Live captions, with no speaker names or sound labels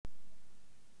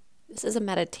This is a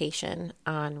meditation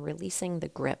on releasing the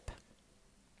grip.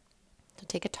 So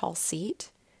take a tall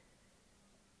seat.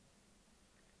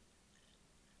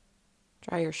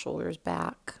 Draw your shoulders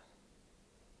back.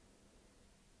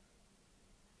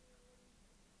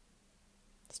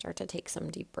 Start to take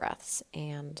some deep breaths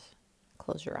and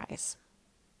close your eyes.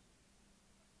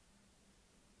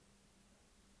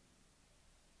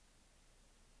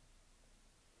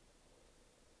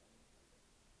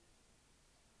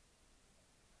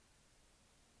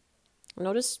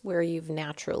 Notice where you've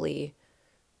naturally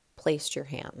placed your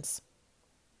hands.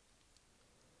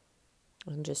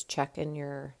 And just check in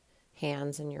your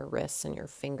hands and your wrists and your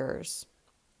fingers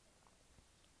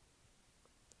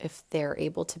if they're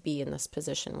able to be in this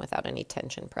position without any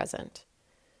tension present.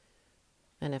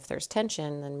 And if there's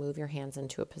tension, then move your hands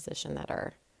into a position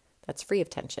that's free of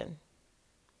tension.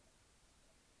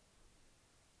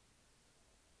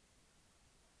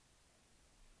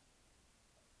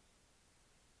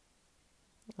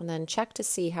 And then check to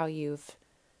see how you've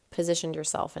positioned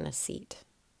yourself in a seat.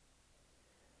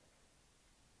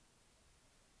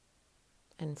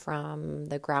 And from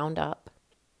the ground up,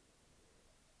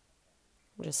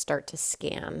 just start to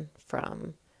scan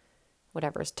from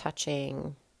whatever's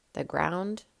touching the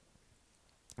ground,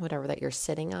 whatever that you're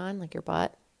sitting on, like your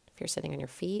butt, if you're sitting on your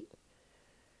feet,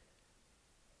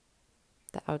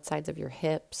 the outsides of your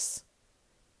hips,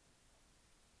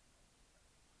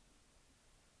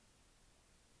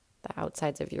 the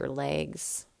outsides of your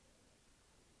legs,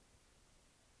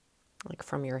 like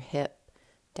from your hip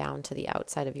down to the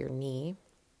outside of your knee.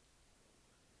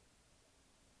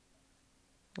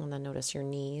 And then notice your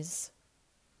knees.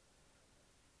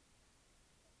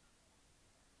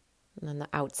 And then the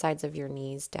outsides of your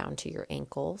knees down to your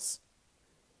ankles.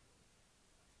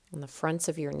 And the fronts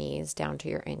of your knees down to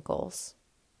your ankles.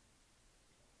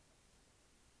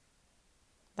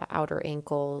 The outer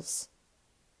ankles,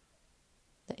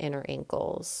 the inner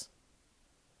ankles,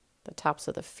 the tops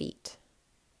of the feet,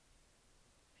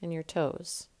 and your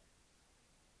toes.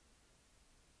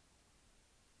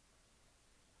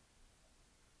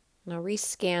 Now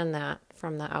rescan that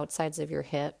from the outsides of your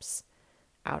hips,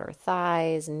 outer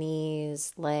thighs,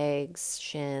 knees, legs,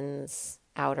 shins,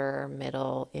 outer,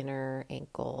 middle, inner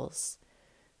ankles.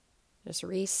 Just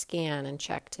rescan and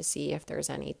check to see if there's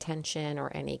any tension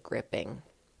or any gripping.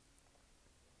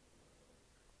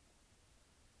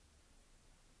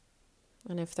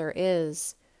 And if there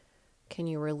is, can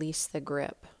you release the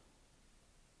grip?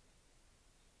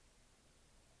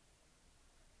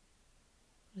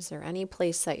 Is there any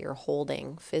place that you're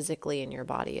holding physically in your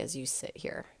body as you sit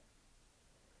here?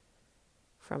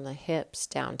 From the hips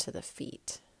down to the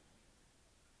feet.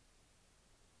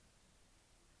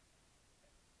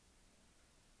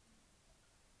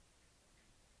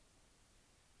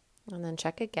 And then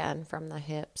check again from the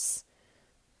hips,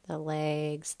 the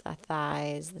legs, the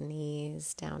thighs, the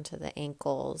knees, down to the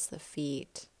ankles, the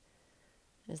feet.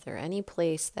 Is there any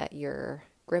place that you're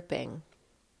gripping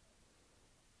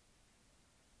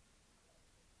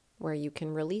where you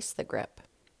can release the grip?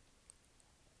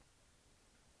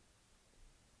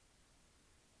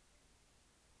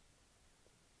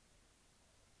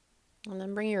 And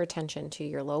then bring your attention to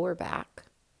your lower back,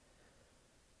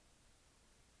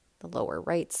 the lower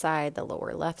right side, the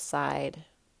lower left side.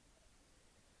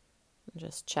 And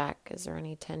just check, is there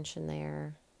any tension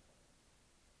there?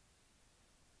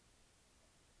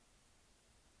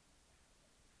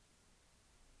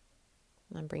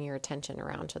 And then bring your attention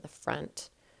around to the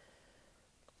front,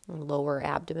 lower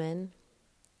abdomen,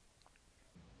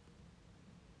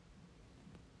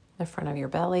 the front of your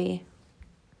belly,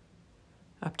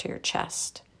 up to your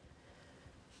chest,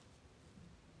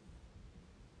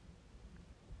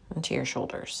 and to your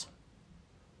shoulders,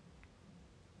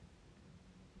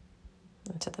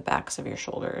 and to the backs of your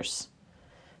shoulders,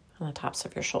 and the tops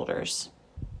of your shoulders.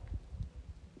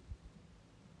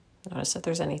 Notice if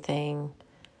there's any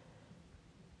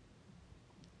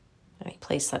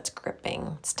place that's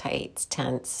gripping, it's tight, it's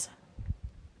tense.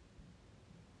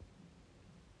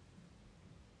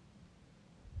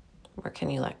 Where can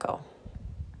you let go?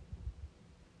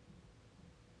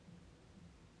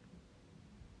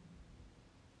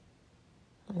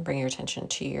 And bring your attention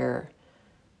to your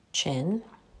chin,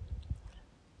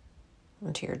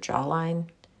 and to your jawline.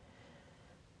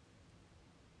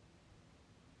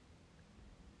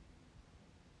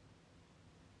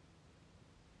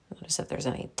 Notice if there's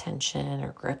any tension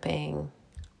or gripping.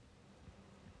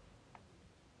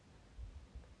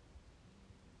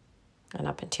 And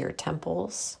up into your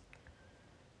temples,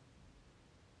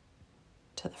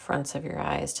 to the fronts of your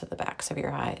eyes, to the backs of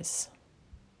your eyes,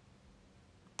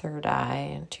 third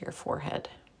eye, and to your forehead.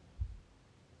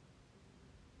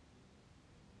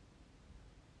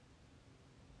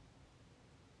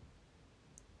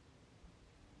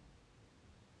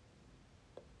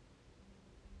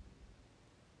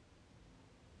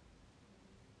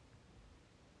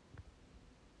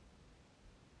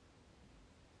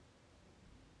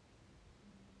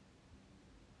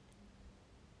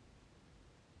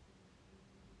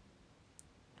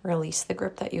 Release the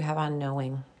grip that you have on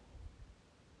knowing.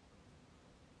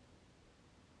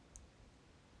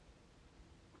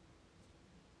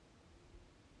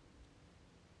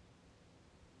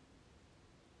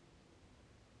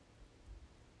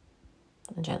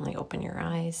 And gently open your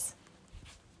eyes.